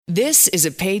This is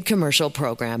a paid commercial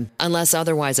program. Unless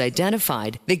otherwise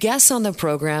identified, the guests on the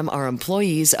program are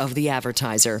employees of the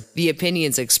advertiser. The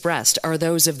opinions expressed are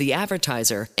those of the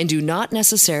advertiser and do not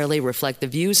necessarily reflect the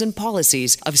views and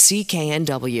policies of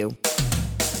CKNW.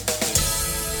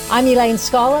 I'm Elaine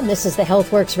Scala, and this is the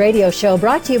Healthworx Radio Show,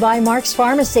 brought to you by Mark's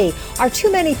Pharmacy. Are too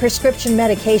many prescription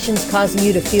medications causing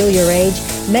you to feel your age?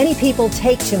 Many people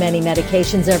take too many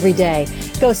medications every day.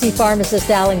 Go see pharmacist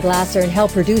Alan Glasser and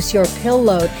help reduce your pill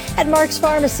load at Mark's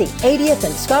Pharmacy, 80th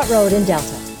and Scott Road in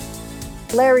Delta.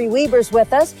 Larry Weber's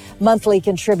with us, monthly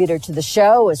contributor to the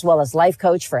show, as well as life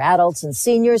coach for adults and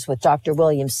seniors with Dr.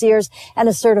 William Sears, and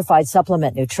a certified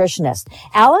supplement nutritionist.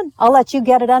 Alan, I'll let you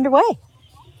get it underway.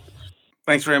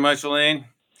 Thanks very much, Elaine.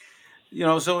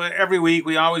 So every week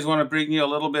we always want to bring you a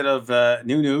little bit of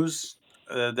new news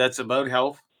that's about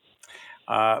health.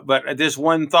 But this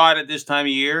one thought at this time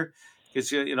of year,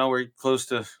 because, we're close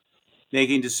to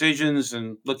making decisions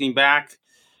and looking back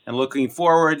and looking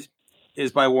forward,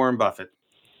 is by Warren Buffett.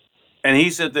 And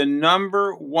he said the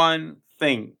number one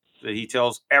thing that he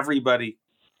tells everybody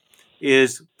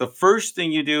is the first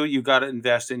thing you do, you got to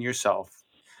invest in yourself.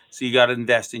 So you got to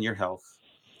invest in your health.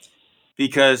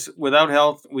 Because without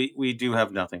health, we do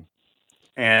have nothing.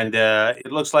 And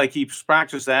it looks like he's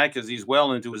practiced that because he's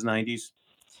well into his 90s.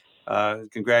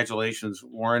 Congratulations,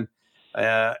 Warren.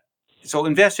 So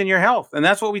invest in your health. And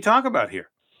that's what we talk about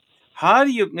here. How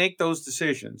do you make those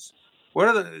decisions? What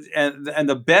are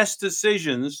the best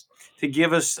decisions to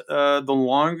give us the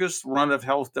longest run of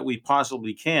health that we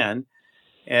possibly can?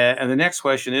 And the next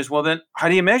question is, well, then how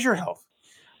do you measure health?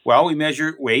 Well, we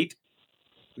measure weight.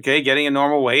 Okay, getting a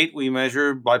normal weight. We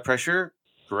measure blood pressure.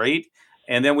 Great.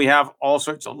 And then we have all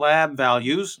sorts of lab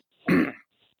values that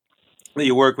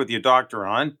you work with your doctor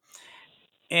on.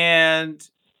 And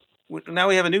now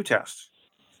we have a new test.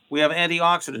 We have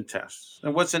antioxidant tests.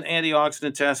 And what's an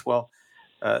antioxidant test? Well,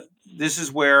 this is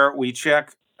where we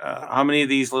check how many of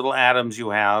these little atoms you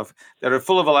have that are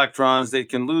full of electrons. They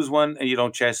can lose one and you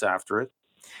don't chase after it.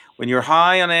 When you're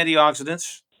high on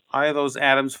antioxidants, high of those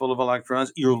atoms full of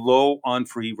electrons, you're low on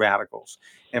free radicals.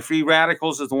 And free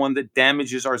radicals is the one that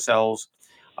damages our cells,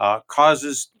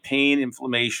 causes pain,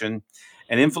 inflammation.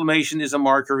 And inflammation is a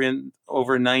marker in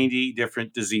over 90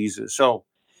 different diseases. So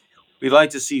we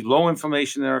like to see low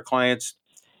inflammation in our clients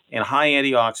and high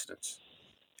antioxidants.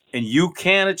 And you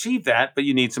can achieve that, but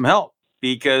you need some help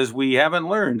because we haven't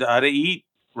learned how to eat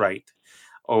right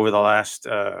over the last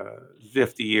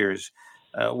 50 years.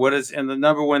 And the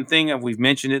number one thing, and we've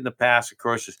mentioned it in the past, of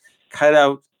course, is cut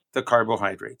out the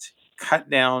carbohydrates, cut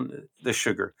down the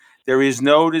sugar. There is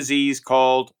no disease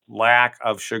called lack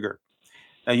of sugar.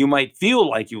 Now, you might feel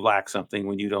like you lack something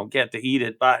when you don't get to eat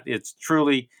it, but it's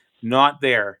truly not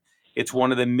there. It's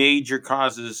one of the major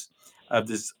causes of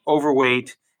this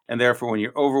overweight. And therefore, when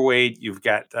you're overweight, you've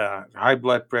got high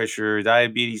blood pressure,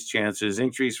 diabetes chances,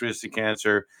 increased risk of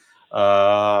cancer,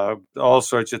 all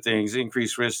sorts of things,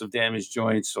 increased risk of damaged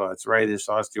joints, so arthritis,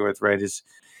 osteoarthritis.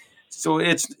 So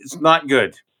it's not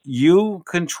good. You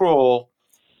control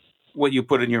what you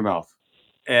put in your mouth,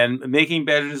 and making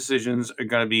better decisions are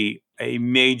going to be a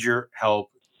major help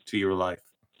to your life.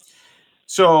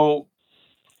 So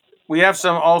we have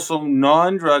some also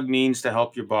non-drug means to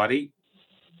help your body.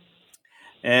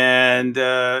 And,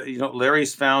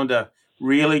 Larry's found a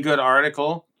really good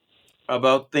article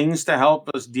about things to help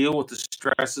us deal with the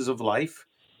stresses of life.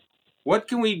 What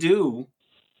can we do,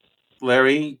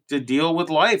 Larry, to deal with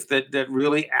life that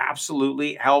really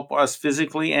absolutely help us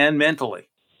physically and mentally?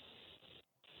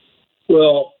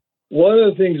 Well, one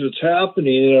of the things that's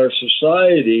happening in our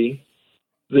society,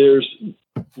 there's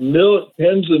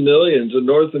tens of millions of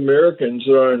North Americans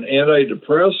that are on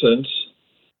antidepressants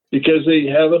because they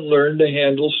haven't learned to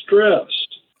handle stress.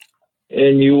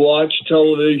 And you watch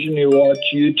television, you watch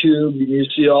YouTube, and you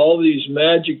see all these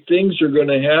magic things are going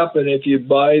to happen if you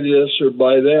buy this or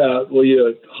buy that. Well,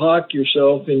 you hawk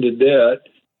yourself into debt,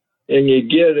 and you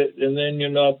get it, and then you're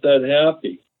not that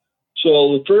happy.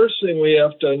 So the first thing we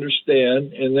have to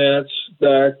understand, and that's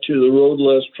back to the road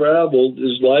less traveled,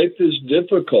 is life is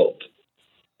difficult.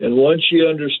 And once you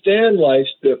understand life's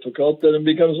difficult, then it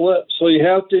becomes less. So you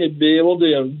have to be able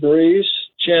to embrace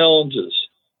challenges.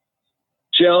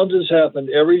 Challenges happen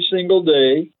every single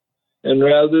day, and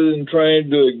rather than trying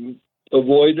to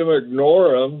avoid them or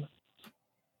ignore them,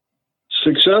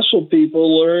 successful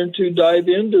people learn to dive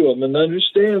into them and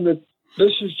understand that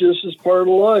this is just as part of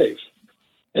life.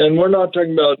 And we're not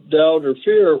talking about doubt or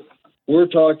fear. We're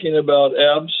talking about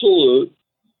absolute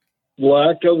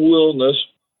lack of willness.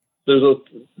 There's a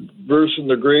verse in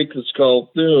the Greek that's called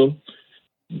thum,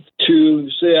 to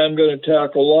say I'm going to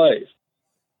tackle life.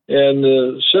 And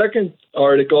the second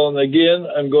article, and again,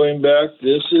 I'm going back.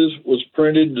 This was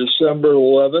printed December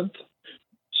 11th,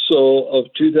 so of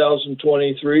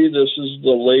 2023. This is the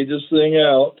latest thing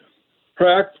out.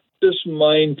 Practice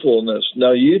mindfulness.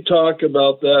 Now, you talk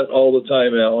about that all the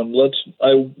time, Alan.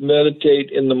 I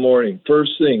meditate in the morning,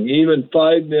 first thing, even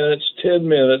 5 minutes, 10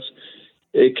 minutes.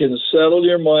 It can settle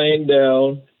your mind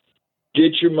down,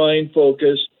 get your mind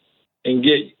focused, and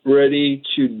get ready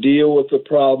to deal with the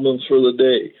problems for the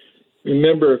day.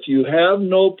 Remember, if you have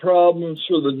no problems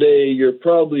for the day, you're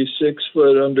probably 6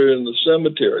 foot under in the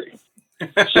cemetery.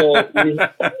 So,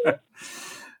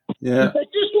 yeah.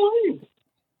 Just leave.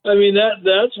 I mean,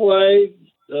 that's why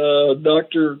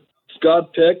Dr.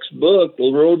 Scott Peck's book,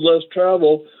 The Road Less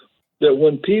Traveled, that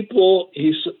when he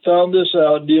found this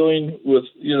out dealing with,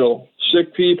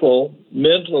 sick people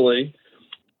mentally,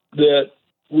 that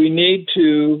we need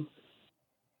to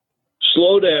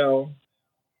slow down,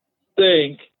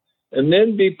 think, and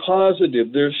then be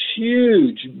positive. There's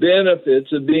huge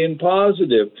benefits of being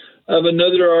positive. I have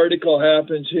another article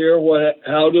happens here,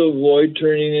 how to avoid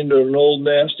turning into an old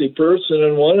nasty person,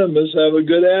 and one of them is have a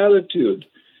good attitude.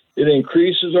 It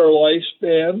increases our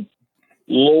lifespan,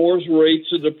 lowers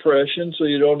rates of depression so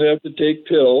you don't have to take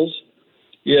pills.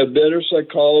 You have better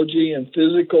psychology and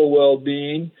physical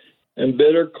well-being and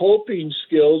better coping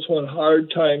skills when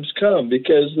hard times come,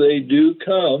 because they do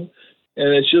come. And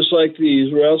it's just like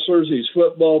these wrestlers, these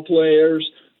football players,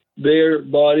 their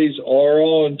bodies are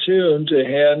all in tune to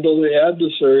handle the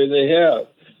adversary they have.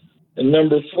 And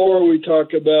number 4 we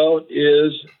talk about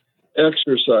is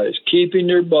exercise, keeping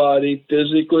your body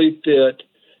physically fit.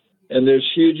 And there's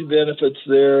huge benefits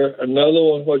there. Another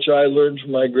one, which I learned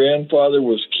from my grandfather,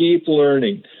 was keep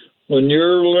learning. When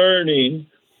you're learning,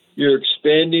 you're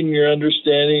expanding your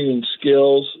understanding and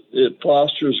skills. It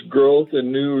fosters growth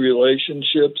and new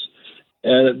relationships,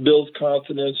 and it builds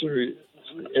confidence.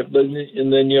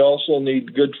 And then you also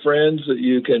need good friends that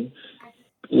you can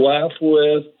laugh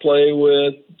with, play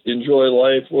with, enjoy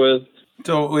life with.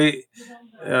 So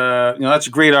that's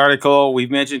a great article.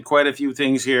 We've mentioned quite a few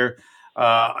things here.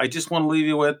 I just want to leave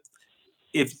you with,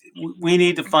 if we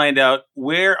need to find out,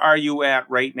 where are you at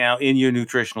right now in your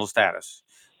nutritional status?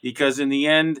 Because in the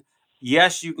end,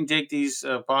 yes, you can take these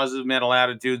positive mental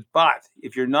attitudes, but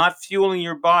if you're not fueling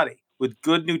your body with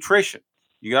good nutrition,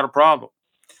 you got a problem.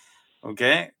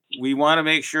 Okay? We want to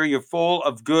make sure you're full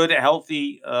of good,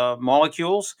 healthy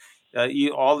molecules,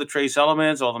 all the trace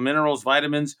elements, all the minerals,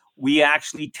 vitamins. We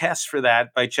actually test for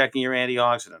that by checking your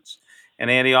antioxidants. And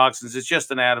antioxidants, it's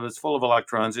just an atom. It's full of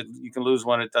electrons. You can lose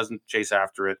one. It doesn't chase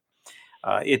after it.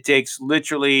 It takes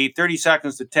literally 30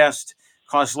 seconds to test,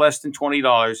 costs less than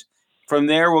 $20. From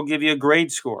there, we'll give you a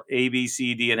grade score, A, B,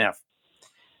 C, D, and F.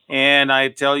 And I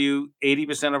tell you,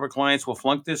 80% of our clients will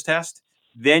flunk this test.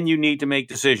 Then you need to make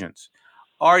decisions.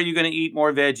 Are you going to eat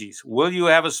more veggies? Will you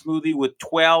have a smoothie with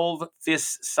 12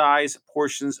 fist-size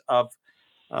portions of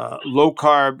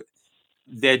low-carb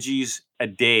veggies a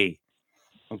day?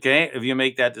 Okay, if you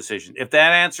make that decision. If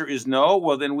that answer is no,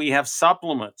 well, then we have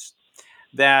supplements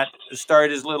that start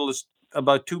as little as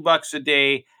about $2 a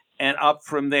day and up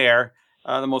from there.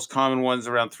 The most common ones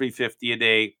around $3.50 a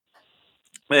day.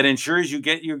 That ensures you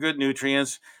get your good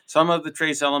nutrients, some of the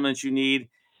trace elements you need.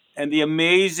 And the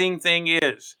amazing thing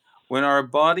is, when our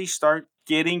bodies start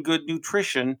getting good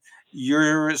nutrition,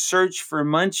 your search for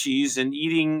munchies and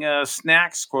eating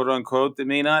snacks, quote unquote, that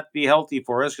may not be healthy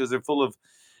for us because they're full of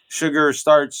sugar,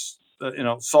 starch,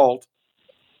 salt,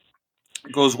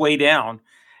 goes way down.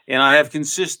 And I have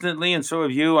consistently, and so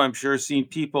have you, I'm sure, seen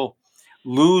people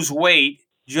lose weight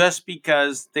just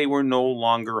because they were no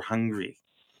longer hungry.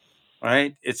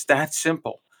 Right? It's that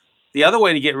simple. The other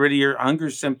way to get rid of your hunger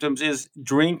symptoms is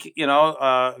drink,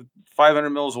 500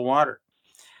 mils of water,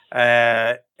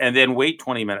 and then wait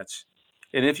 20 minutes.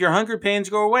 And if your hunger pains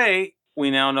go away,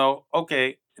 we now know,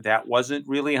 okay, that wasn't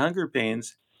really hunger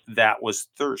pains. That was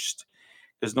thirst,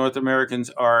 because North Americans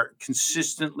are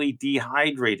consistently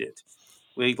dehydrated.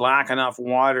 We lack enough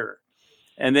water.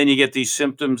 And then you get these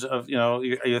symptoms of,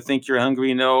 you think you're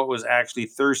hungry. No, it was actually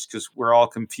thirst, because we're all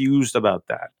confused about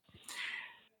that.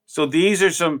 So these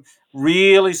are some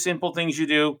really simple things you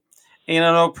do. And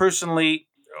I know personally,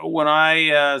 when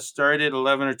I started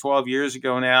 11 or 12 years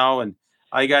ago now, and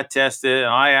I got tested,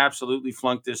 and I absolutely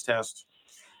flunked this test.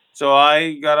 So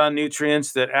I got on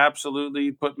nutrients that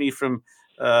absolutely put me from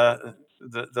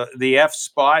the F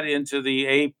spot into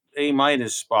the A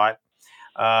minus spot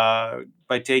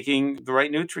by taking the right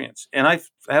nutrients. And I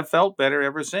have felt better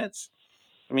ever since.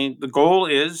 I mean, the goal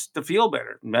is to feel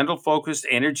better, mental focused,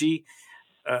 energy.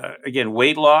 Again,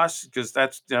 weight loss, because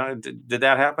that's did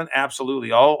that happen?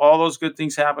 Absolutely. All those good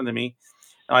things happened to me.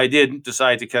 Now, I did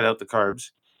decide to cut out the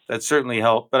carbs. That certainly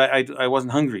helped, but I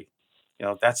wasn't hungry.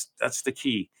 That's the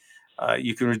key.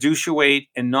 You can reduce your weight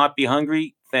and not be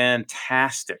hungry.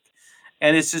 Fantastic.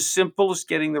 And it's as simple as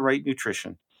getting the right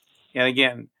nutrition. And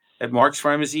again, at Mark's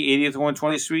Pharmacy, 80th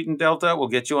 120th Street in Delta, we'll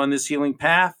get you on this healing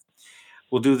path.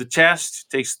 We'll do the test.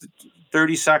 Takes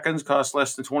 30 seconds, costs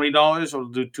less than $20. We'll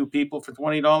do 2 people for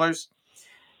 $20.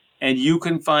 And you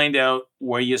can find out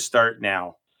where you start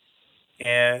now.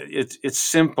 And it's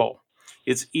simple.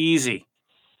 It's easy.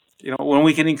 When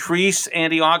we can increase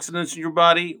antioxidants in your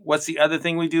body, what's the other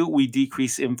thing we do? We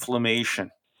decrease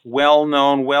inflammation. Well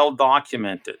known, well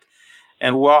documented.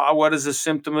 And what is a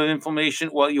symptom of inflammation?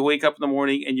 Well, you wake up in the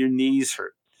morning and your knees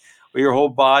hurt, or your whole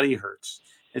body hurts.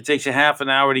 It takes you half an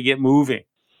hour to get moving.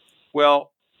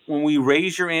 Well, when we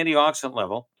raise your antioxidant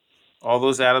level, all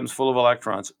those atoms full of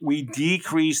electrons, we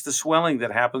decrease the swelling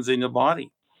that happens in the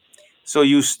body. So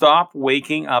you stop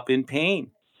waking up in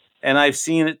pain. And I've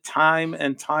seen it time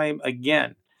and time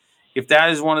again. If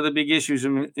that is one of the big issues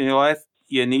in your life,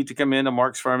 you need to come into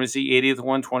Mark's Pharmacy, 80th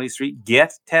 120th Street,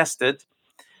 get tested,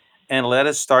 and let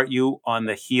us start you on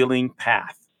the healing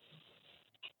path.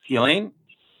 Elaine?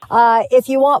 If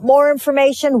you want more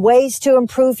information, ways to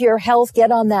improve your health,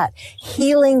 get on that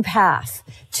healing path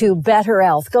to better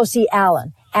health. Go see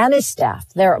Alan and his staff.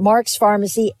 They're at Mark's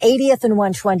Pharmacy, 80th and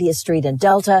 120th Street in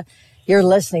Delta. You're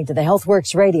listening to the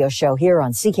Healthworx Radio Show here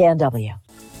on CKNW.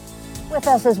 With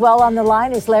us as well on the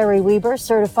line is Larry Weber,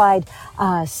 certified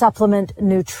supplement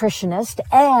nutritionist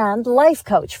and life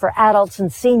coach for adults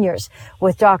and seniors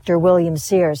with Dr. William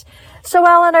Sears. So,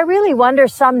 Alan, I really wonder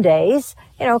some days,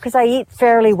 because I eat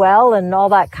fairly well and all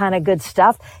that kind of good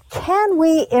stuff, can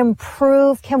we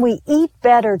eat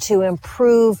better to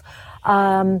improve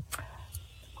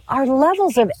our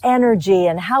levels of energy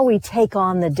and how we take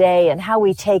on the day and how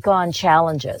we take on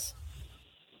challenges?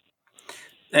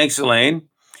 Thanks, Elaine.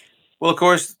 Well, of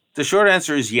course, the short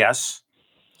answer is yes.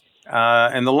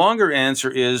 And the longer answer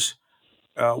is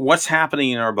what's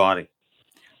happening in our body.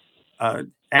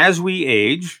 As we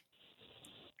age,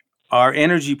 our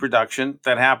energy production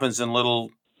that happens in little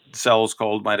cells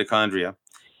called mitochondria,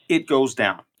 it goes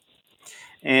down.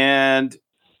 And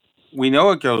we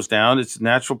know it goes down. It's a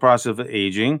natural process of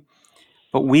aging,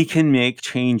 but we can make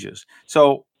changes.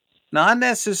 So not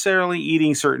necessarily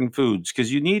eating certain foods,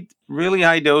 because you need really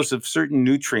high dose of certain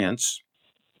nutrients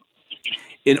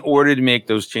in order to make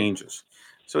those changes.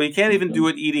 So you can't even do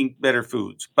it eating better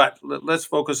foods. But let's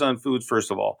focus on foods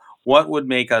first of all. What would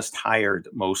make us tired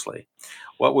mostly?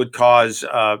 What would cause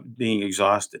being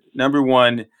exhausted? Number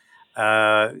one,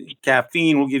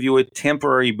 caffeine will give you a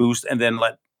temporary boost and then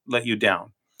let you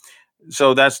down.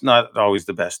 So that's not always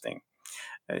the best thing.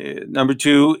 Number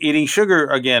two, eating sugar,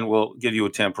 again, will give you a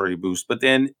temporary boost, but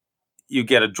then you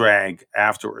get a drag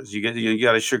afterwards. You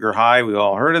get a sugar high. We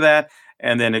all heard of that.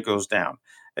 And then it goes down.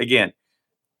 Again,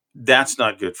 that's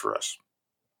not good for us.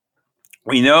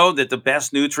 We know that the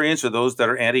best nutrients are those that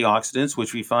are antioxidants,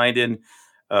 which we find in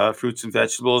fruits and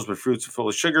vegetables, but fruits are full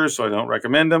of sugar, so I don't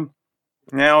recommend them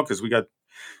now because we got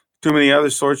too many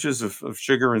other sources of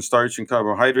sugar and starch and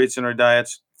carbohydrates in our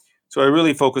diets. So I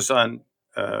really focus on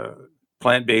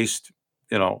plant-based,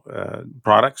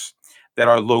 products that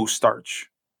are low starch,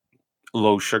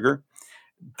 low sugar.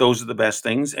 Those are the best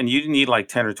things. And you need like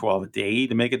 10 or 12 a day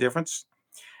to make a difference.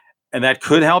 And that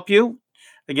could help you,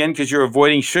 again, because you're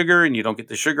avoiding sugar and you don't get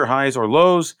the sugar highs or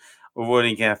lows,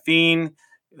 avoiding caffeine,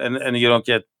 and you don't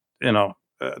get, the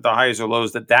highs or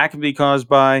lows that can be caused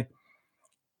by.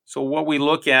 So what we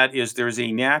look at is there's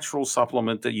a natural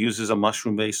supplement that uses a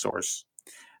mushroom-based source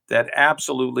that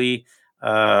absolutely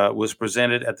was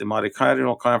presented at the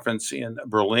Mitochondrial Conference in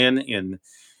Berlin in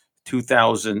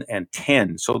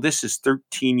 2010. So this is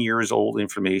 13 years old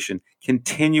information.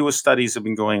 Continuous studies have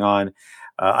been going on.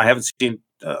 I haven't seen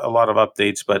a lot of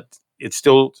updates, but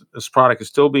this product is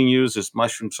still being used as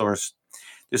mushroom source.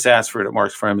 Just ask for it at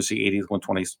Mark's Pharmacy, 80th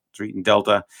 120th Street in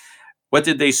Delta. What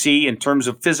did they see in terms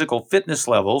of physical fitness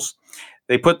levels?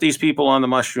 They put these people on the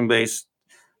mushroom-based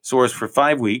source for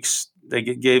 5 weeks. They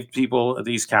gave people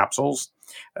these capsules,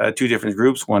 2 different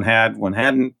groups. One had, one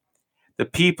hadn't. The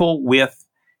people with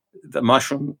the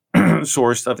mushroom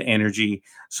source of energy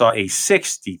saw a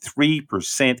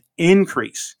 63%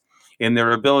 increase in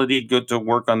their ability to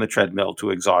work on the treadmill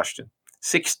to exhaustion.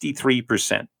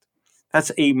 63%.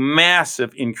 That's a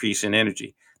massive increase in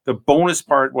energy. The bonus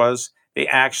part was they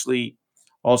actually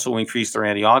also increased their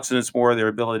antioxidants more, their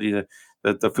ability to,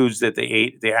 the foods that they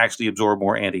ate, they actually absorb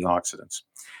more antioxidants.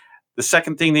 The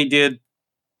second thing they did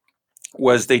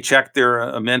was they checked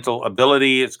their mental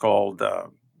ability. It's called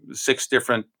 6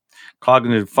 different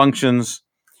cognitive functions.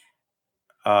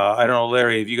 I don't know,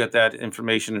 Larry, have you got that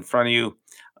information in front of you?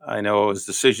 I know it was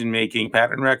decision-making,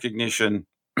 pattern recognition,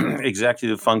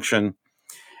 executive function,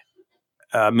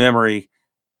 memory,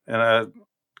 and a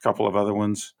couple of other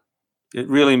ones. It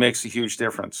really makes a huge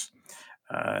difference.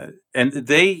 And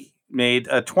they made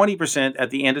a 20%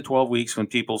 at the end of 12 weeks when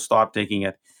people stopped taking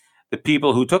it. The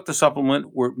people who took the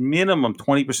supplement were minimum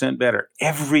 20% better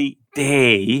every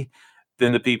day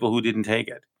than the people who didn't take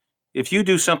it. If you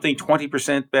do something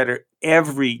 20% better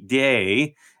every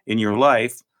day in your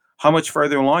life, how much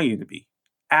further along are you going to be?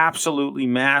 Absolutely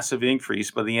massive increase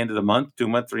by the end of the month, 2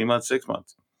 months, 3 months, 6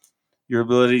 months. Your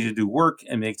ability to do work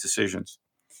and make decisions.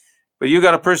 But you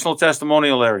got a personal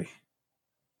testimonial, Larry.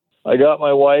 I got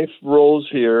my wife, Rose,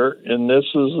 here, and this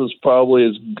is probably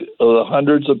as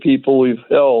hundreds of people we've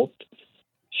helped.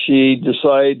 She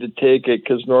decided to take it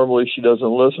because normally she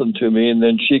doesn't listen to me, and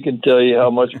then she can tell you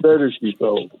how much better she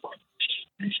felt.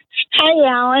 Hi,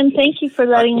 Alan. Thank you for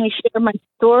letting me share my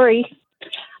story.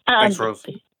 Thanks, Rose.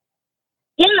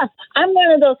 Yeah, I'm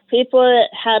one of those people that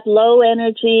had low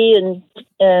energy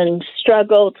and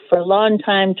struggled for a long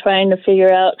time trying to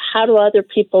figure out how do other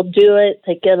people do it.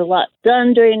 They get a lot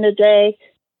done during the day,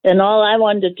 and all I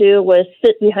wanted to do was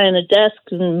sit behind a desk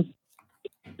and,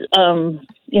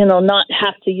 not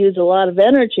have to use a lot of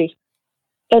energy.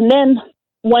 And then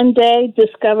one day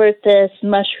discovered this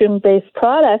mushroom-based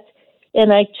product,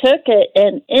 and I took it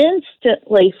and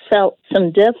instantly felt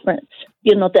some difference,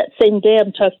 that same day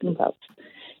I'm talking about.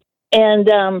 And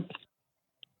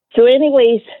so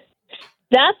anyways,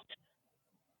 that's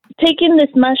taking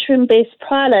this mushroom-based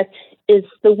product is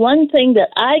the one thing that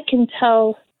I can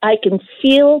tell, I can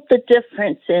feel the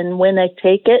difference in when I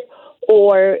take it,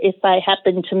 or if I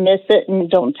happen to miss it and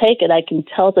don't take it, I can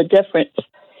tell the difference.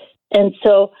 And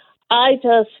so I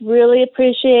just really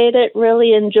appreciate it,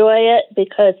 really enjoy it,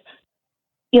 because,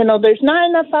 there's not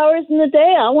enough hours in the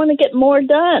day. I want to get more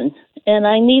done, and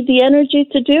I need the energy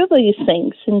to do these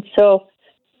things. And so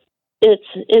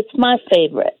it's my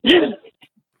favorite.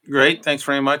 Great. Thanks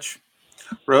very much,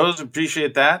 Rose.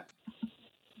 Appreciate that.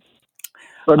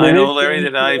 I know, Larry,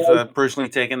 that I've personally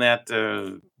taken that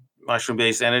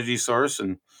mushroom-based energy source,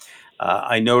 and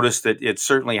I noticed that it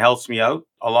certainly helps me out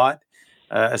a lot,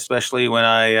 especially when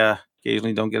I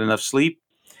occasionally don't get enough sleep.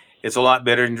 It's a lot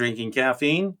better than drinking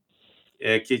caffeine.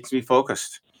 It keeps me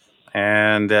focused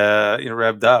and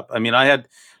revved up. I mean, I had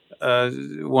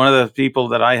one of the people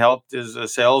that I helped is a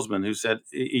salesman who said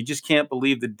he just can't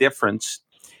believe the difference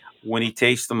when he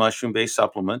takes the mushroom-based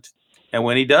supplement and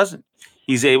when he doesn't.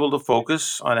 He's able to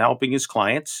focus on helping his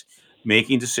clients,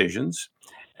 making decisions.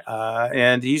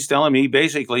 And he's telling me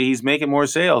basically he's making more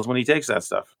sales when he takes that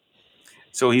stuff.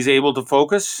 So he's able to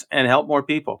focus and help more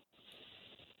people.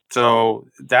 So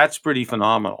that's pretty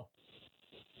phenomenal.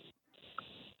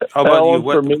 How about Alan,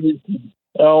 you? for me,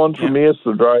 it's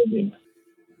the driving.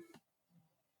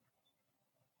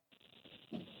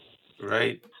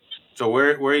 Right. So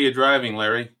where are you driving,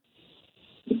 Larry?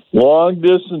 Long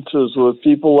distances with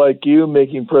people like you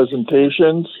making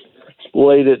presentations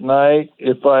late at night.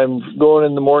 If I'm going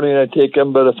in the morning, I take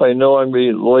them, but if I know I'm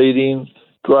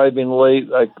driving late,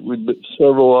 like we've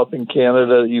several up in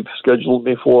Canada that you've scheduled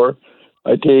me for,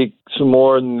 I take some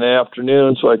more in the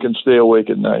afternoon so I can stay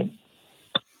awake at night.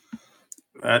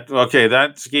 Okay,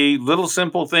 that's key. Little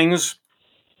simple things.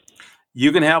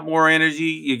 You can have more energy.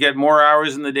 You get more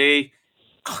hours in the day.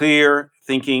 Clear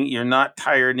thinking. You're not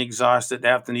tired and exhausted.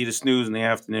 Have to need a snooze in the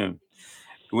afternoon.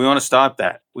 We want to stop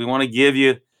that. We want to give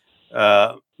you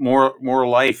more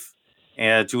life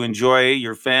and to enjoy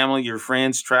your family, your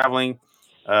friends, traveling,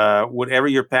 whatever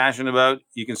you're passionate about.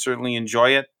 You can certainly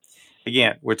enjoy it.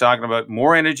 Again, we're talking about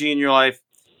more energy in your life.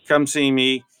 Come see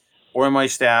me or my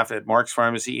staff at Mark's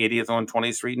Pharmacy, 80th on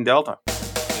 20th Street in Delta.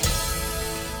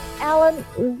 Alan,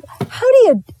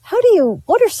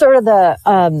 what are sort of the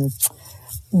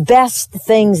best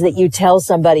things that you tell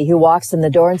somebody who walks in the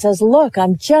door and says, look,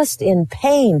 I'm just in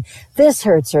pain. This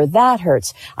hurts or that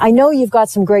hurts. I know you've got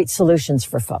some great solutions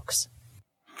for folks.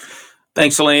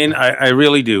 Thanks, Elaine. I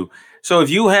really do. So if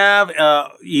you have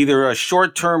either a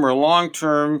short-term or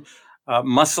long-term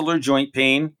muscle or joint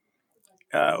pain,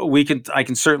 I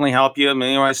can certainly help you.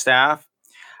 Me and my staff.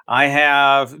 I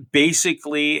have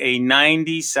basically a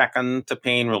 90-second to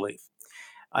pain relief.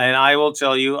 And I will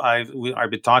tell you, I've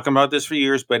been talking about this for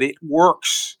years, but it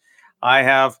works. I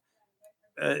have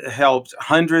helped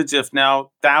hundreds, if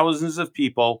now thousands of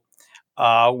people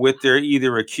with their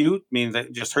either acute, meaning they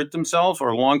just hurt themselves,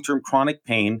 or long-term chronic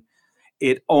pain.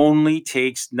 It only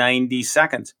takes 90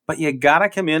 seconds. But you got to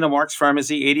come in to Mark's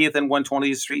Pharmacy, 80th and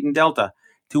 120th Street in Delta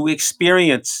to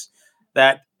experience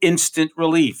that instant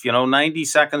relief, 90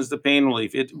 seconds to pain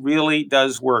relief. It really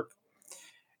does work.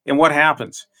 And what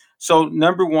happens? So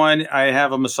number one, I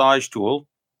have a massage tool,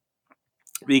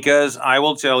 because I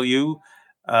will tell you,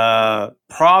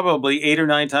 probably 8 or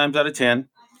 9 times out of 10,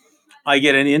 I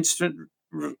get an instant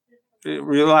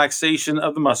relaxation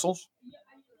of the muscles,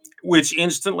 which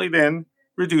instantly then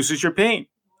reduces your pain.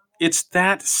 It's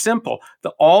that simple.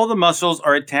 All the muscles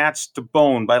are attached to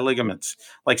bone by ligaments,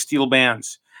 like steel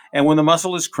bands. And when the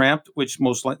muscle is cramped, which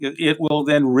most likely, it will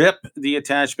then rip the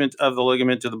attachment of the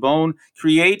ligament to the bone,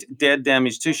 create dead,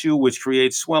 damaged tissue, which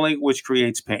creates swelling, which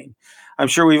creates pain. I'm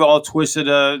sure we've all twisted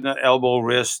an elbow,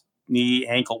 wrist, knee,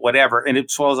 ankle, whatever, and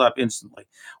it swells up instantly.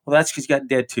 Well, that's because you got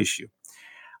dead tissue.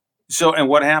 So, and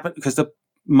what happened? Because the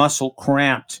muscle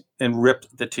cramped and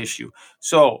ripped the tissue.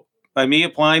 So by me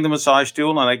applying the massage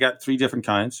tool, and I got 3 different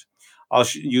kinds, I'll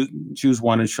choose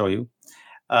one and show you.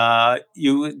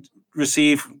 You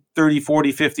receive 30,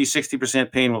 40, 50,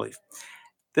 60% pain relief.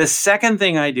 The second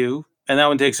thing I do, and that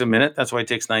one takes a minute, that's why it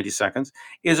takes 90 seconds,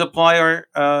 is apply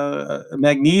our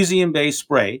magnesium-based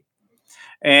spray.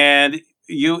 And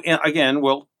you, again,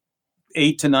 will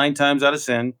 8 to 9 times out of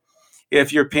 10,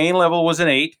 if your pain level was an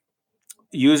 8,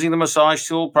 using the massage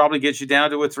tool probably gets you down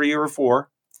to a 3 or a 4,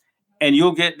 and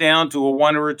you'll get down to a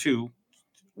 1 or a 2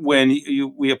 when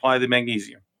we apply the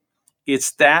magnesium.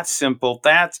 It's that simple.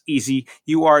 That's easy.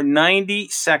 You are 90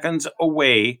 seconds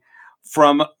away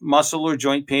from muscle or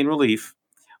joint pain relief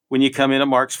when you come into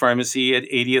Mark's Pharmacy at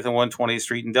 80th and 120th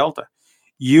Street in Delta.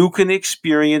 You can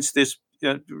experience this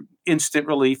instant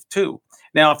relief too.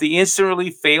 Now, if the instant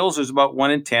relief fails, there's about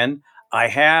 1 in 10. I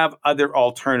have other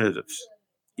alternatives.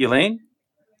 Elaine?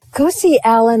 Go see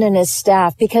Alan and his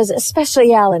staff, because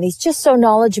especially Alan, he's just so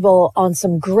knowledgeable on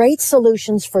some great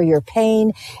solutions for your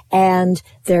pain, and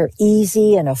they're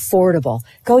easy and affordable.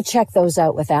 Go check those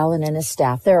out with Alan and his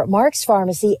staff. They're at Mark's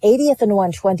Pharmacy, 80th and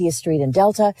 120th Street in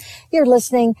Delta. You're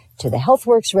listening to the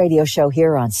Healthworx Radio Show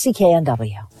here on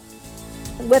CKNW.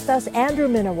 With us, Andrew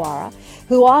Minowara,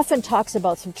 who often talks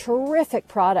about some terrific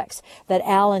products that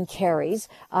Alan carries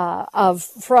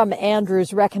from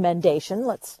Andrew's recommendation.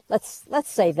 Let's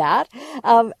say that.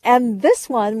 And this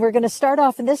one, we're going to start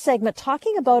off in this segment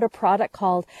talking about a product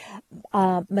called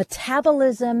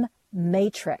Metabolism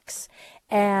Matrix.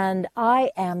 And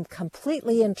I am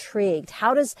completely intrigued.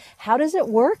 How does it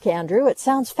work, Andrew? It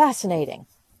sounds fascinating.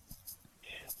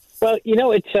 Well,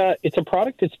 it's a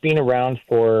product that's been around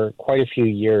for quite a few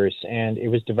years, and it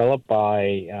was developed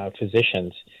by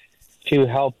physicians to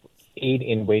help aid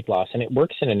in weight loss. And it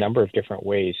works in a number of different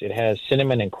ways. It has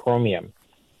cinnamon and chromium,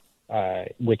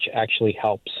 which actually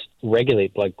helps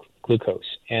regulate blood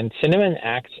glucose. And cinnamon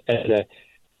acts as a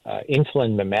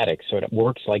insulin mimetic, so it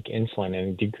works like insulin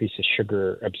and decreases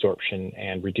sugar absorption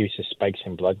and reduces spikes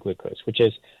in blood glucose, which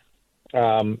is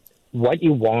what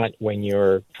you want when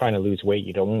you're trying to lose weight.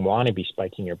 You don't want to be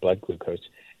spiking your blood glucose.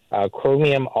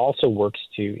 Chromium also works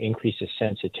to increase the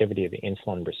sensitivity of the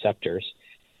insulin receptors.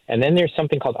 And then there's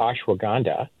something called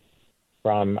ashwagandha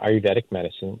from Ayurvedic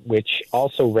medicine, which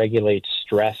also regulates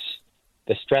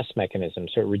the stress mechanism.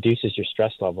 So it reduces your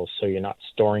stress levels so you're not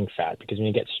storing fat. Because when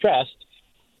you get stressed,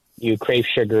 you crave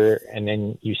sugar, and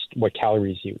then what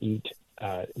calories you eat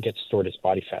gets stored as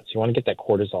body fat. So you want to get that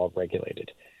cortisol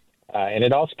regulated. And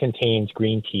it also contains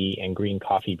green tea and green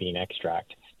coffee bean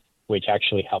extract, which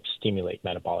actually helps stimulate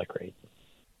metabolic rate.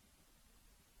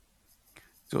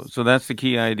 So that's the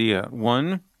key idea.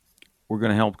 One, we're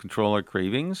going to help control our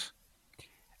cravings,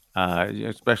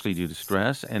 especially due to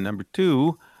stress. And number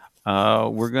two,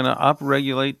 we're going to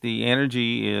upregulate the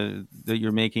energy that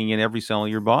you're making in every cell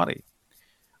of your body,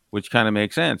 which kind of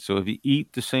makes sense. So if you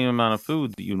eat the same amount of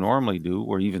food that you normally do,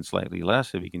 or even slightly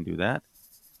less if you can do that,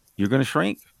 you're going to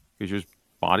shrink, because your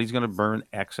body's going to burn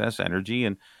excess energy,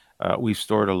 and we've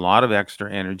stored a lot of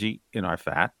extra energy in our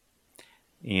fat.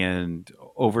 And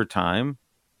over time,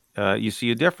 you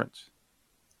see a difference.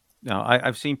 Now,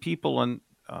 I've seen people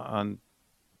on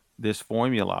this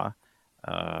formula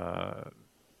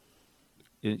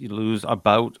you lose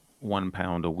about 1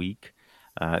 pound a week.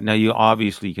 Now, you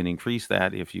obviously can increase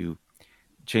that if you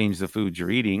change the foods you're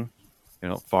eating.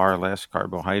 Far less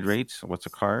carbohydrates. What's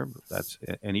a carb? That's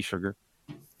any sugar,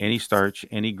 any starch,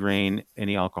 any grain,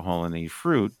 any alcohol, and any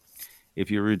fruit. If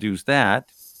you reduce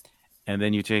that, and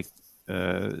then you take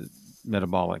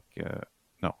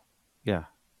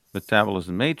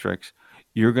metabolism matrix,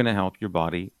 you're going to help your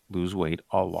body lose weight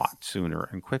a lot sooner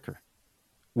and quicker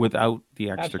without the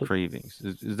extra Absolutely. Cravings.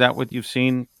 Is that what you've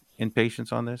seen in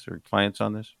patients on this, or clients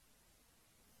on this?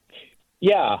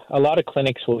 Yeah, a lot of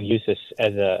clinics will use this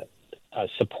as a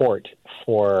support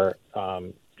for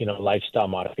lifestyle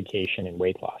modification and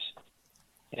weight loss.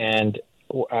 And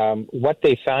what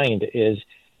they find is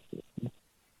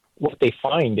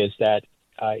that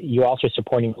you're also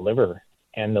supporting the liver,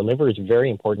 and the liver is very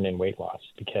important in weight loss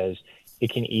because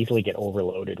it can easily get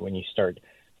overloaded when you start.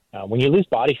 When you lose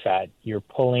body fat, you're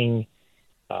pulling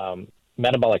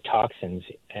metabolic toxins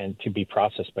and to be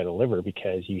processed by the liver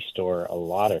because you store a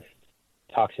lot of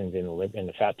toxins in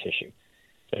the fat tissue.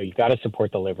 So you've got to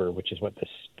support the liver, which is what this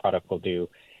product will do,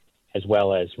 as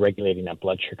well as regulating that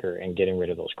blood sugar and getting rid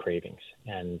of those cravings.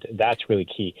 And that's really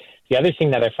key. The other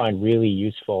thing that I find really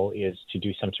useful is to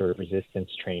do some sort of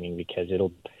resistance training because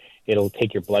it'll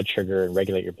take your blood sugar and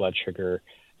regulate your blood sugar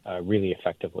really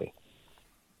effectively.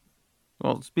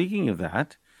 Well, speaking of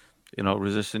that,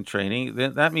 resistant training,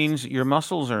 that means your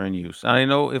muscles are in use. And I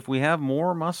know if we have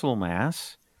more muscle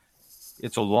mass,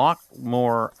 it's a lot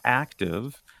more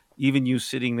active, even you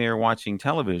sitting there watching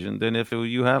television, than if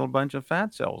you had a bunch of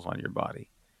fat cells on your body.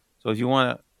 So if you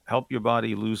want to help your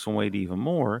body lose some weight even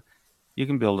more, you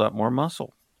can build up more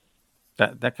muscle.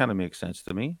 That kind of makes sense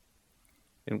to me.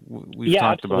 And we've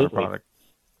talked absolutely. about a product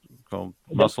called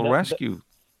Muscle Rescue.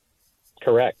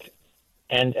 Correct.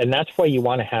 And that's why you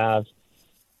want to have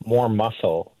more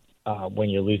muscle when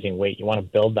you're losing weight. You want to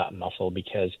build that muscle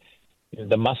because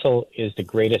the muscle is the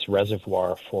greatest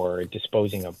reservoir for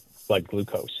disposing of blood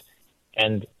glucose.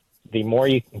 And the more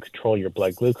you can control your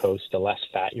blood glucose, the less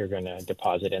fat you're going to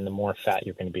deposit and the more fat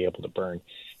you're going to be able to burn.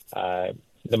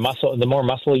 The more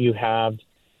muscle you have,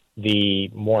 the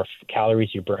more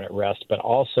calories you burn at rest, but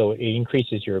also it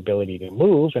increases your ability to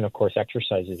move. And of course,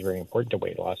 exercise is very important to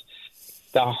weight loss.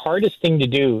 The hardest thing to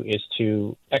do is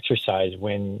to exercise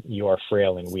when you are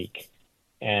frail and weak.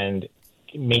 And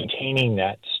maintaining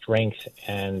that strength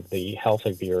and the health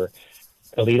of your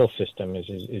skeletal system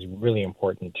is really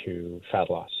important to fat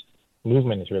loss.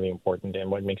 Movement is really important, and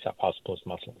what makes that possible is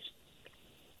muscles.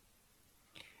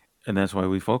 And that's why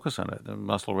we focus on it, the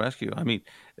Muscle Rescue. I mean,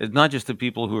 it's not just the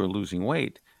people who are losing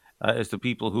weight. It's the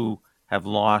people who have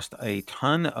lost a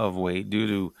ton of weight due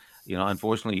to,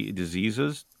 unfortunately,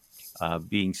 diseases,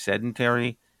 being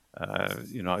sedentary.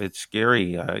 It's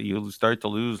scary. You'll start to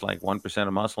lose like 1%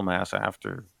 of muscle mass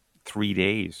after 3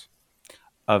 days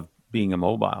of being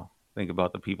immobile. Think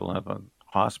about the people in a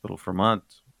hospital for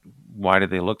months. Why do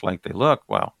they look like they look?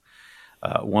 Well,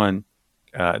 one,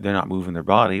 they're not moving their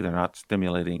body. They're not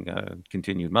stimulating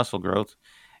continued muscle growth.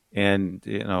 And,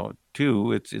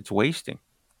 two, it's wasting.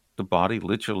 The body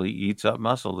literally eats up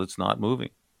muscle that's not moving.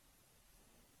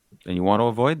 And you want to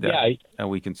avoid that. Yeah. And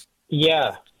we can...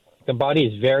 Yeah. The body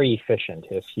is very efficient.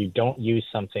 If you don't use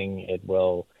something, it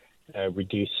will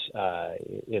reduce,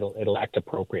 it'll act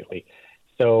appropriately.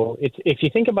 So if you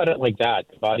think about it like that,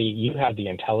 the body, you have the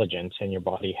intelligence and your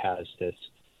body has this,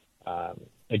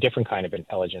 a different kind of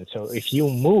intelligence. So if you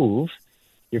move,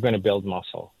 you're going to build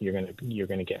muscle. You're going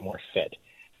to get more fit.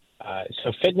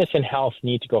 So fitness and health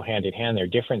need to go hand in hand. They're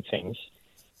different things,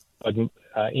 but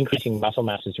increasing muscle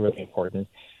mass is really important.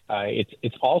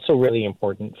 It's also really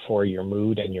important for your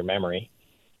mood and your memory.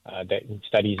 That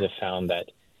studies have found that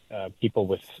people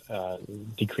with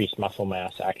decreased muscle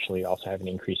mass actually also have an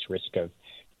increased risk of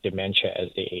dementia as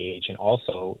they age, and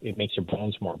also it makes your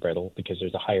bones more brittle because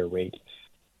there's a higher rate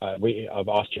of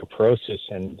osteoporosis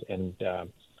and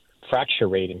fracture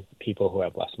rate in people who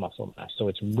have less muscle mass. So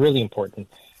it's really important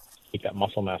to keep that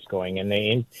muscle mass going. And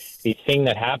the thing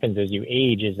that happens as you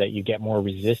age is that you get more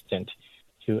resistant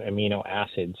to amino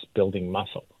acids building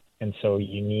muscle. And so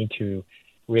you need to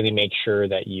really make sure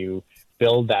that you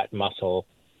build that muscle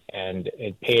and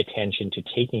pay attention to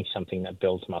taking something that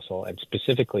builds muscle, and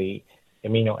specifically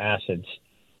amino acids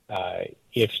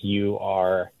if you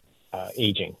are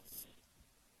aging.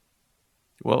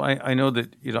 Well, I know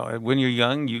that, when you're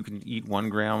young, you can eat 1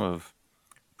 gram of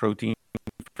protein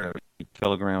for every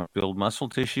kilogram of build muscle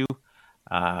tissue.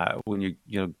 When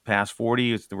you past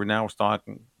 40, we're now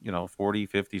talking, 40,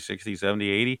 50, 60, 70,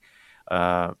 80.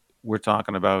 We're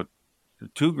talking about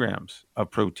 2 grams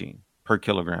of protein per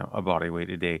kilogram of body weight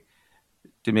a day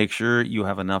to make sure you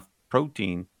have enough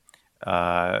protein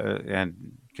and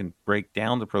can break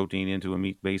down the protein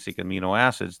into basic amino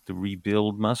acids to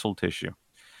rebuild muscle tissue.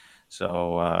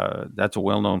 So that's a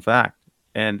well-known fact.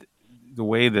 And the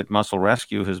way that Muscle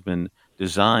Rescue has been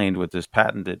designed with this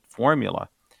patented formula,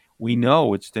 we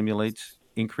know it stimulates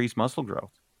increased muscle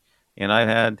growth. And I've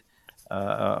had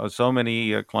so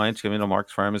many clients come into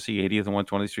Mark's Pharmacy, 80th and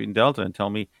 120th Street in Delta, and tell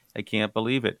me, I can't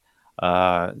believe it.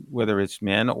 Whether it's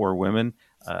men or women,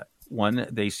 one,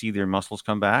 they see their muscles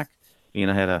come back. I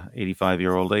had a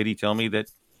 85-year-old lady tell me that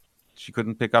she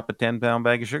couldn't pick up a 10-pound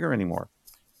bag of sugar anymore.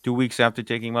 2 weeks after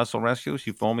taking Muscle Rescue,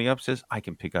 she phoned me up, says, I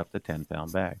can pick up the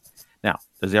 10-pound bag. Now,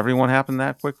 does everyone happen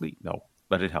that quickly? No.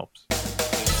 but it helps.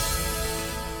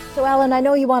 So, Alan, I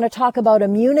know you want to talk about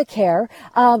Immunicare.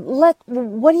 What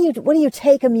do you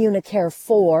take Immunicare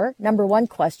for? Number one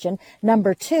question.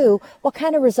 Number two, what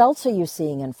kind of results are you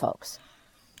seeing in folks?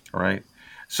 Right.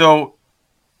 So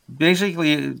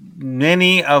basically,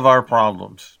 many of our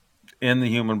problems in the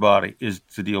human body is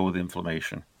to deal with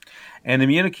inflammation. And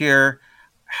Immunicare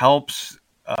helps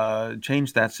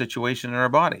change that situation in our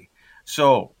body.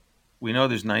 So we know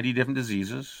there's 90 different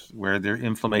diseases where their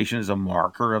inflammation is a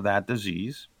marker of that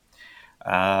disease.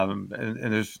 And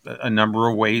there's a number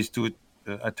of ways to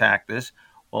attack this.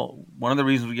 Well, one of the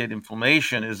reasons we get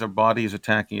inflammation is our body is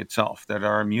attacking itself, that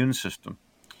our immune system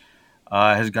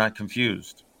has got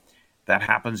confused. That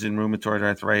happens in rheumatoid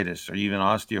arthritis or even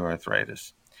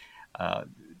osteoarthritis.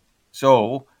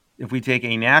 So if we take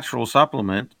a natural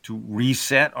supplement to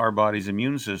reset our body's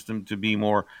immune system to be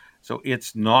more, so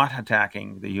it's not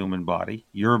attacking the human body,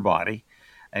 your body,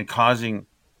 and causing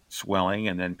swelling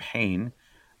and then pain,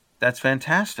 that's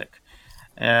fantastic.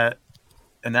 And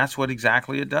that's what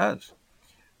exactly it does.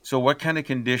 So what kind of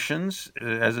conditions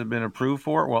has it been approved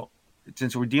for? Well,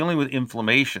 since we're dealing with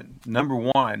inflammation, number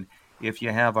one, if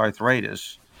you have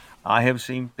arthritis, I have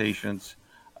seen patients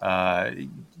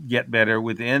get better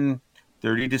within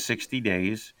 30 to 60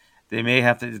 days. They may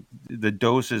have to, the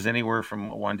dose is anywhere from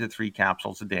 1 to 3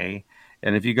 capsules a day.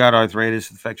 And if you got arthritis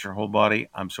that affects your whole body,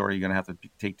 I'm sorry, you're going to have to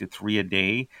take to 3 a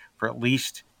day for at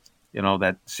least,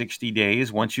 that 60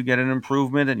 days. Once you get an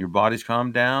improvement and your body's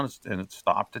calmed down and it's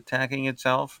stopped attacking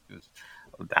itself,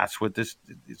 that's what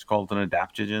it's called, an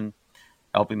adaptogen,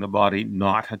 helping the body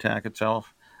not attack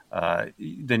itself.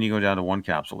 Then you go down to 1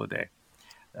 capsule a day.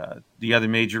 The other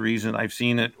major reason I've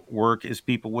seen it work is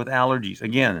people with allergies.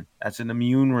 Again, that's an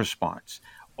immune response,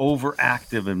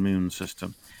 overactive immune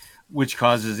system, which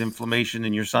causes inflammation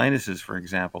in your sinuses, for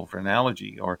example, for an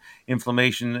allergy, or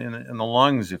inflammation in the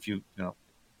lungs if you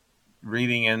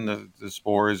breathing in the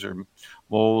spores or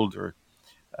mold or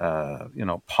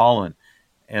pollen,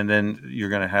 and then you're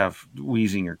going to have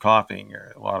wheezing or coughing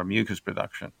or a lot of mucus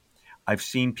production. I've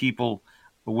seen people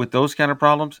with those kind of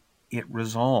problems, it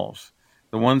resolves.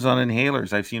 The ones on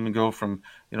inhalers, I've seen them go from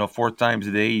 4 times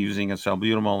a day using a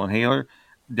salbutamol inhaler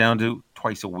down to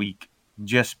twice a week,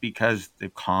 just because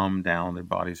they've calmed down their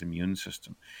body's immune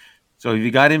system. So if you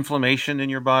got inflammation in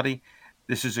your body,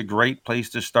 this is a great place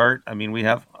to start. I mean, we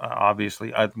have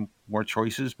obviously more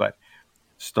choices, but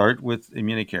start with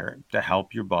Immunicare to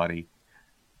help your body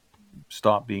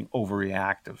stop being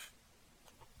overreactive.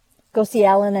 Go see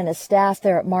Alan and his staff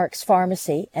there at Mark's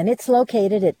Pharmacy, and it's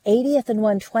located at 80th and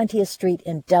 120th Street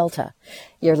in Delta.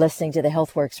 You're listening to the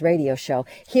Healthworx Radio Show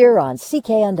here on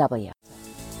CKNW.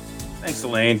 Thanks,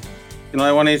 Elaine.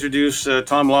 I want to introduce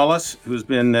Tom Lawless, who's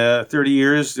been 30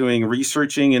 years doing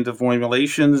researching into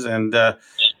formulations and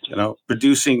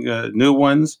producing new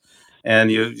ones.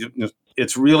 And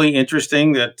it's really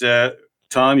interesting that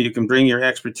Tom, you can bring your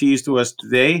expertise to us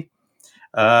today.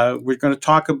 We're going to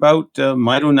talk about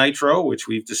mitonitro, which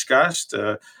we've discussed,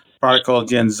 a product called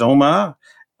Genzoma,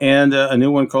 and a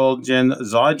new one called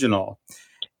Genzogenol.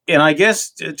 And I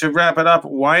guess to wrap it up,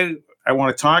 why I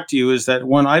want to talk to you is that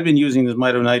when I've been using this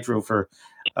mitonitro for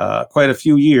quite a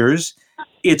few years,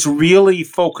 it's really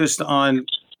focused on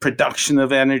production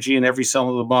of energy in every cell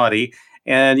of the body.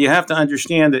 And you have to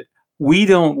understand that we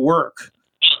don't work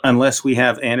unless we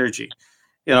have energy.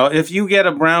 If you get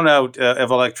a brownout of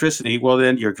electricity, well,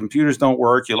 then your computers don't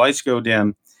work, your lights go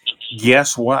dim.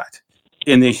 Guess what?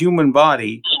 In the human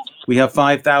body, we have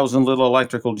 5,000 little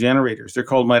electrical generators. They're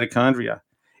called mitochondria.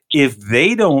 If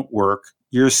they don't work,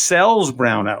 your cells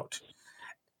brown out.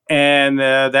 And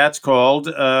that's called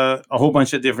a whole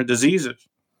bunch of different diseases.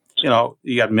 You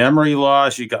got memory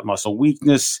loss, you got muscle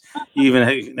weakness, you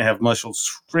even have muscle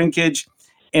shrinkage.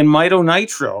 And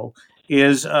mitonitro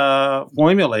is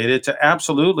formulated to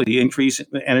absolutely increase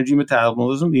energy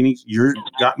metabolism, meaning you've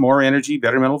got more energy,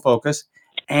 better mental focus,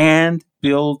 and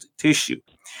build tissue.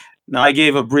 Now, I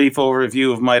gave a brief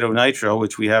overview of mitonitro,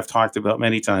 which we have talked about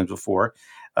many times before.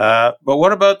 But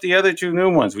what about the other 2 new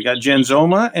ones? We got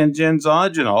Genzoma and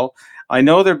Genzogenol. I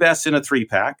know they're best in a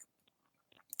 3-pack.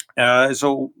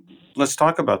 So let's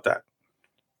talk about that.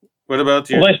 What about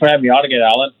you? Well, thanks for having me on again,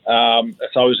 Alan.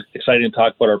 It's always exciting to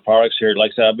talk about our products here.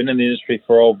 Like I said, I've been in the industry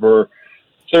for over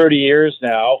 30 years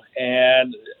now.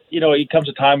 And, it comes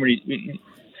a time when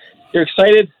you're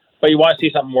excited, but you want to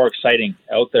see something more exciting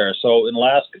out there. So in the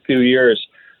last few years,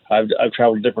 I've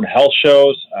traveled to different health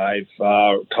shows. I've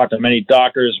talked to many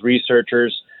doctors,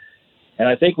 researchers, and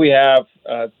I think we have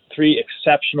 3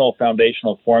 exceptional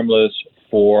foundational formulas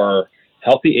for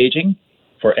healthy aging,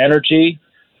 for energy,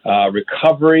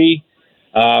 recovery,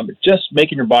 just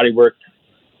making your body work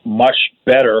much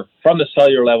better from the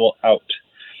cellular level out.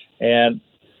 And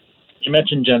you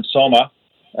mentioned Gensoma.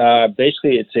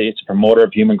 Basically, it's a promoter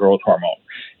of human growth hormone.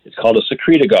 It's called a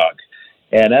secretagogue.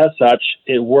 And as such,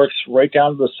 it works right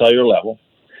down to the cellular level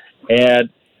and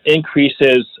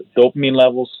increases dopamine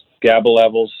levels, GABA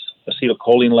levels,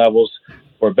 acetylcholine levels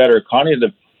for better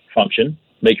cognitive function,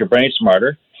 make your brain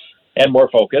smarter and more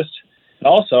focused. And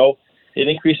also, it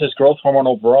increases growth hormone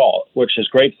overall, which is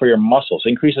great for your muscles,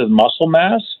 increases muscle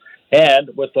mass, and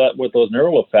with those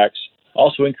neural effects,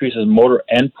 also increases motor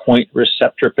endpoint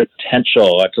receptor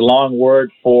potential. That's a long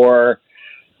word for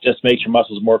just makes your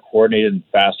muscles more coordinated and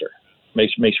faster,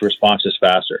 makes your responses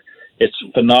faster. It's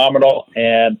phenomenal,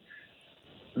 and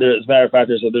as a matter of fact,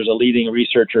 there's a leading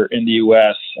researcher in the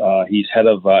U.S. He's head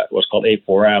of what's called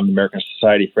A4M, the American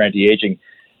Society for Anti-Aging.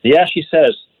 He actually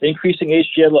says increasing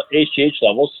HGH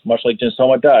levels, much like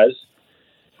Gensoma does,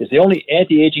 is the only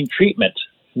anti-aging treatment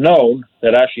known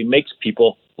that actually makes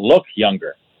people look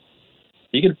younger.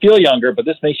 You can feel younger, but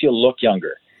this makes you look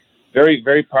younger. Very,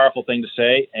 very powerful thing to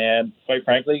say, and quite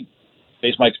frankly,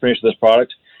 based on my experience with this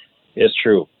product, it's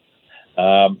true.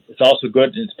 It's also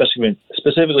good,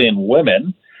 specifically in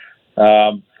women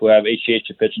who have HGH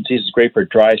deficiencies. It's great for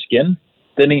dry skin,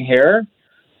 thinning hair,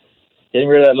 getting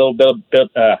rid of that little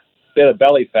bit of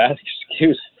belly fat.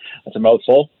 That's a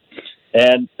mouthful.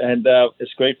 And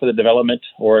it's great for the development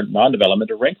or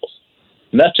non-development of wrinkles.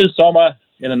 And that's Gensoma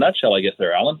in a nutshell, I guess,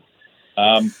 there, Alan.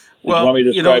 Well, you want me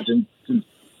to describe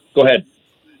go ahead.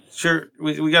 Sure.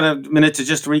 We got a minute to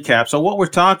just recap. So what we're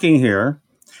talking here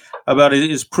about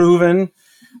is proven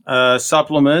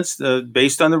supplements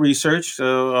based on the research,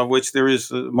 of which there is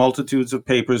multitudes of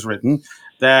papers written,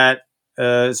 that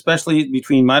especially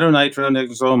between mitonitro and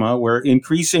Gensoma, we're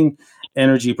increasing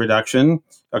energy production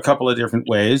a couple of different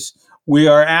ways. We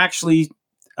are actually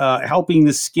helping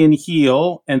the skin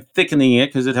heal and thickening it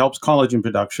because it helps collagen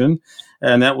production,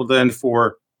 and that will then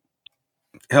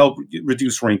help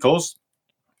reduce wrinkles.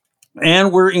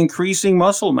 And we're increasing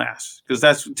muscle mass because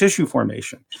that's tissue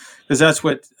formation, because that's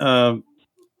what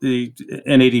the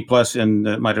NAD plus in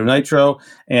mitonitro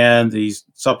and these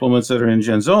supplements that are in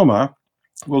Gensoma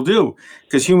will do,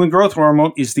 because human growth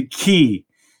hormone is the key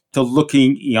to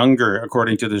looking younger,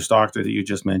 according to this doctor that you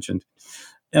just mentioned.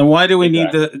 And why do we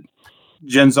need the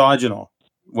Genzogenol?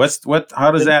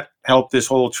 How does that help this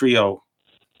whole trio?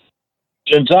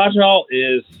 Genzogenol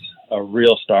is a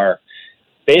real star.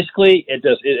 Basically, it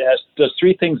does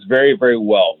three things very, very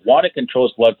well. One, it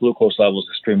controls blood glucose levels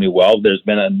extremely well. There's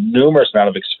been a numerous amount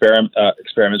of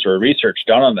experiments or research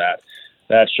done on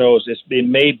that shows it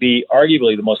may be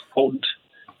arguably the most potent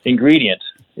ingredient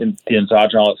in the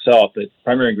Genzogenol itself, the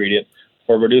primary ingredient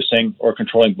for reducing or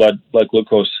controlling blood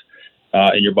glucose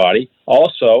in your body.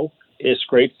 Also, it's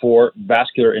great for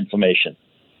vascular inflammation.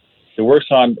 It works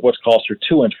on what's called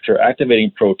sirtuins, which are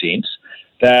activating proteins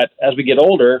that, as we get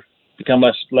older, become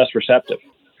less receptive.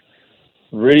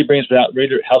 Really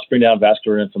helps bring down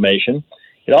vascular inflammation.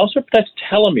 It also protects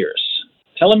telomeres.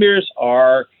 Telomeres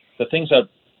are the things that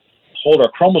hold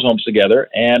our chromosomes together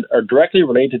and are directly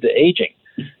related to aging.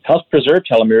 Helps preserve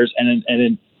telomeres, and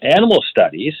in animal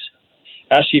studies,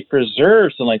 actually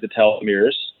preserves the length of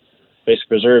telomeres, basically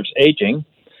preserves aging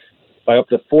by up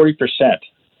to 40%.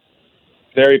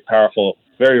 Very powerful,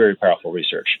 very, very powerful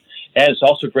research. And it's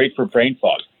also great for brain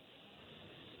fog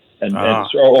and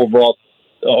overall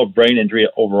brain injury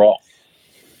overall.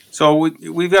 So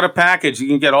we've got a package. You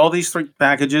can get all these three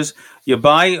packages. You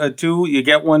buy two, you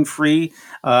get one free.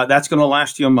 That's going to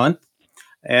last you a month.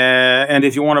 And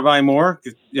if you want to buy more,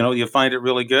 you find it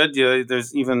really good.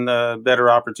 There's even better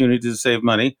opportunity to save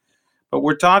money. But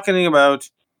we're talking about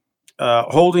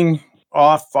holding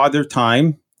off father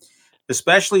time,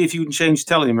 especially if you can change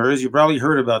telomeres. You probably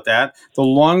heard about that. The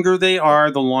longer they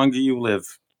are, the longer you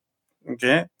live.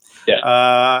 Okay?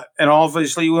 Yeah. And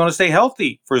obviously, we want to stay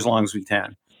healthy for as long as we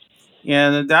can.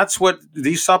 And that's what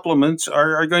these supplements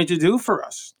are going to do for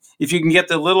us. If you can get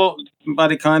the little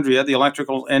mitochondria, the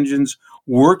electrical engines,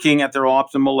 working at their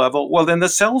optimal level, well, then the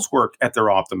cells work at their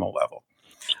optimal level.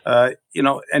 And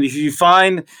if you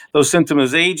find those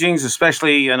symptoms of aging,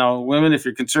 especially, women, if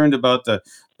you're concerned about the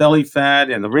belly fat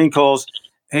and the wrinkles,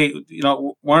 hey,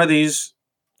 one of these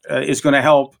is going to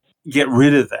help get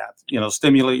rid of that,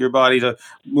 stimulate your body to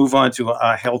move on to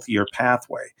a healthier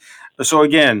pathway. So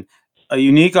again, a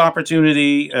unique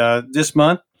opportunity this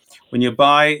month. When you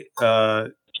buy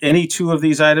any two of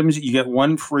these items, you get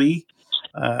one free.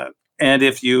 And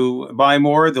if you buy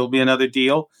more, there'll be another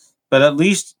deal. But at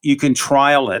least you can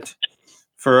trial it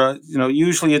for,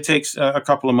 usually it takes a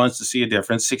couple of months to see a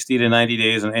difference, 60 to 90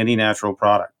 days on any natural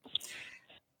product.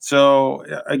 So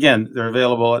again, they're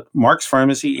available at Mark's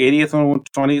Pharmacy, 80th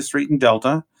and 20th Street in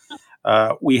Delta.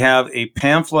 We have a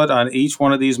pamphlet on each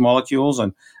one of these molecules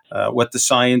and what the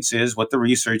science is, what the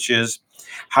research is,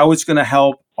 how it's going to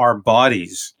help our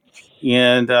bodies.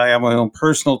 And I have my own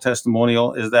personal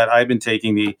testimonial is that I've been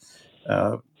taking the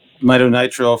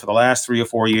mitonitro for the last 3 or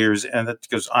 4 years, and that's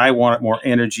because I wanted more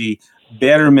energy,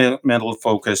 better mental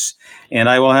focus. And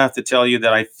I will have to tell you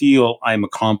that I feel I'm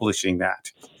accomplishing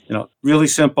that. Really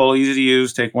simple, easy to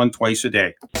use, take one twice a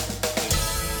day.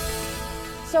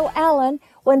 So, Alan,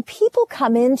 when people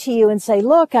come into you and say,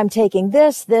 look, I'm taking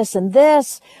this, this, and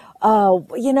this,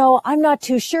 I'm not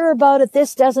too sure about it,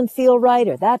 this doesn't feel right,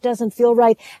 or that doesn't feel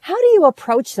right, how do you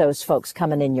approach those folks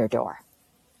coming in your door?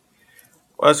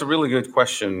 Well, that's a really good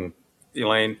question,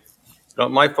 Elaine.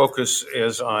 My focus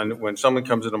is on when someone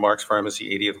comes into Mark's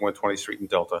Pharmacy, 80th, 120th Street in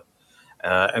Delta,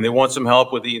 and they want some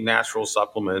help with the natural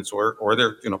supplements or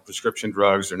their prescription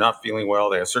drugs. They're not feeling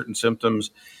well. They have certain symptoms.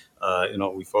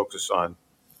 We focus on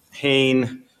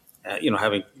pain,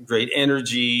 having great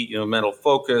energy, mental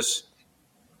focus.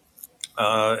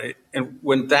 And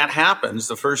when that happens,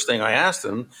 the first thing I ask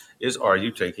them is, are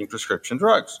you taking prescription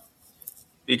drugs?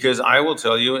 Because I will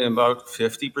tell you in about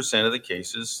 50% of the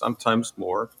cases, sometimes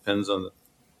more, depends on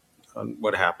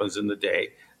what happens in the day,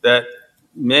 that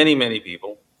many, many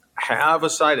people have a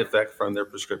side effect from their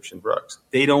prescription drugs.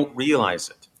 They don't realize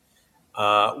it.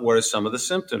 What are some of the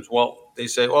symptoms? Well, they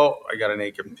say, I got an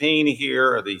ache and pain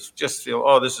here, or they just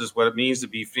feel, this is what it means to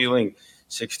be feeling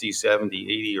 60, 70,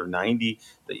 80, or 90,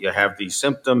 that you have these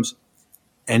symptoms,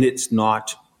 and it's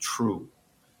not true.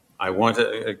 I want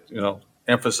to,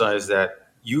 emphasize that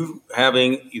you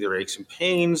having either aches and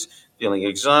pains, feeling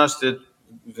exhausted,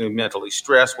 mentally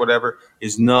stressed, whatever,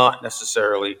 is not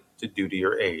necessarily due to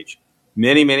your age.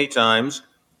 Many, many times,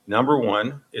 number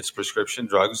one, it's prescription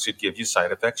drugs that give you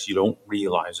side effects. You don't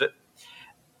realize it.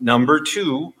 Number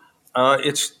two,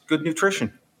 it's good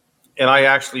nutrition. And I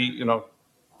actually,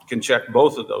 can check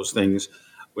both of those things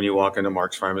when you walk into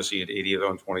Mark's Pharmacy at 80th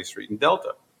on 20th Street in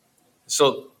Delta.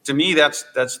 So to me, that's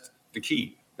the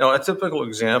key. Now, a typical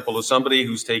example is somebody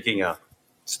who's taking a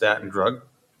statin drug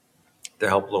to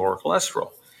help lower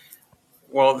cholesterol.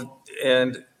 Well,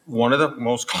 and one of the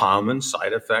most common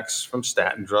side effects from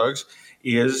statin drugs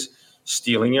is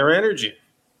stealing your energy.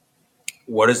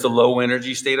 What is the low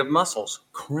energy state of muscles?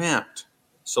 Cramped.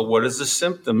 So what is the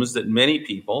symptoms that many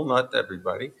people, not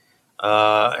everybody,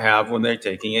 have when they're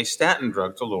taking a statin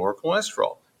drug to lower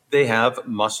cholesterol? They have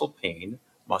muscle pain,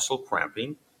 muscle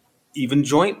cramping, even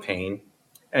joint pain,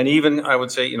 and even, I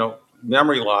would say,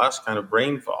 memory loss, kind of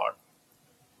brain fog.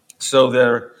 So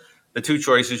the two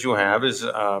choices you have is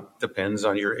depends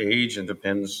on your age and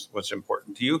depends what's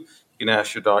important to you. You can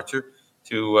ask your doctor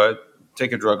to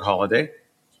take a drug holiday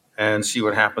and see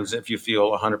what happens. If you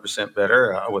feel 100%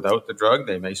 better without the drug,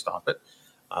 they may stop it.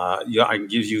 I can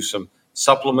give you some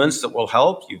supplements that will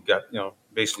help. You've got,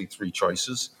 basically 3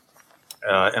 choices,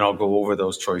 and I'll go over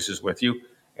those choices with you.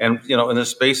 And, in the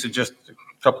space of just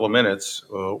a couple of minutes,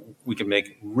 we can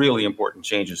make really important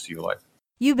changes to your life.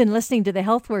 You've been listening to the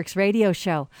Healthworx Radio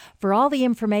Show. For all the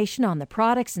information on the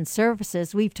products and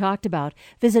services we've talked about,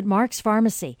 visit Mark's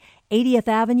Pharmacy, 80th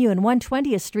Avenue and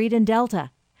 120th Street in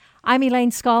Delta. I'm Elaine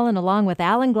Scollin, along with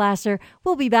Alan Glasser.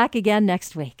 We'll be back again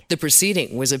next week. The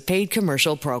preceding was a paid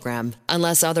commercial program.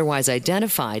 Unless otherwise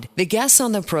identified, the guests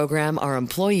on the program are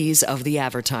employees of the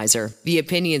advertiser. The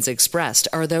opinions expressed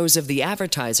are those of the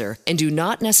advertiser and do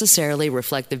not necessarily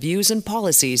reflect the views and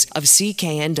policies of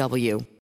CKNW.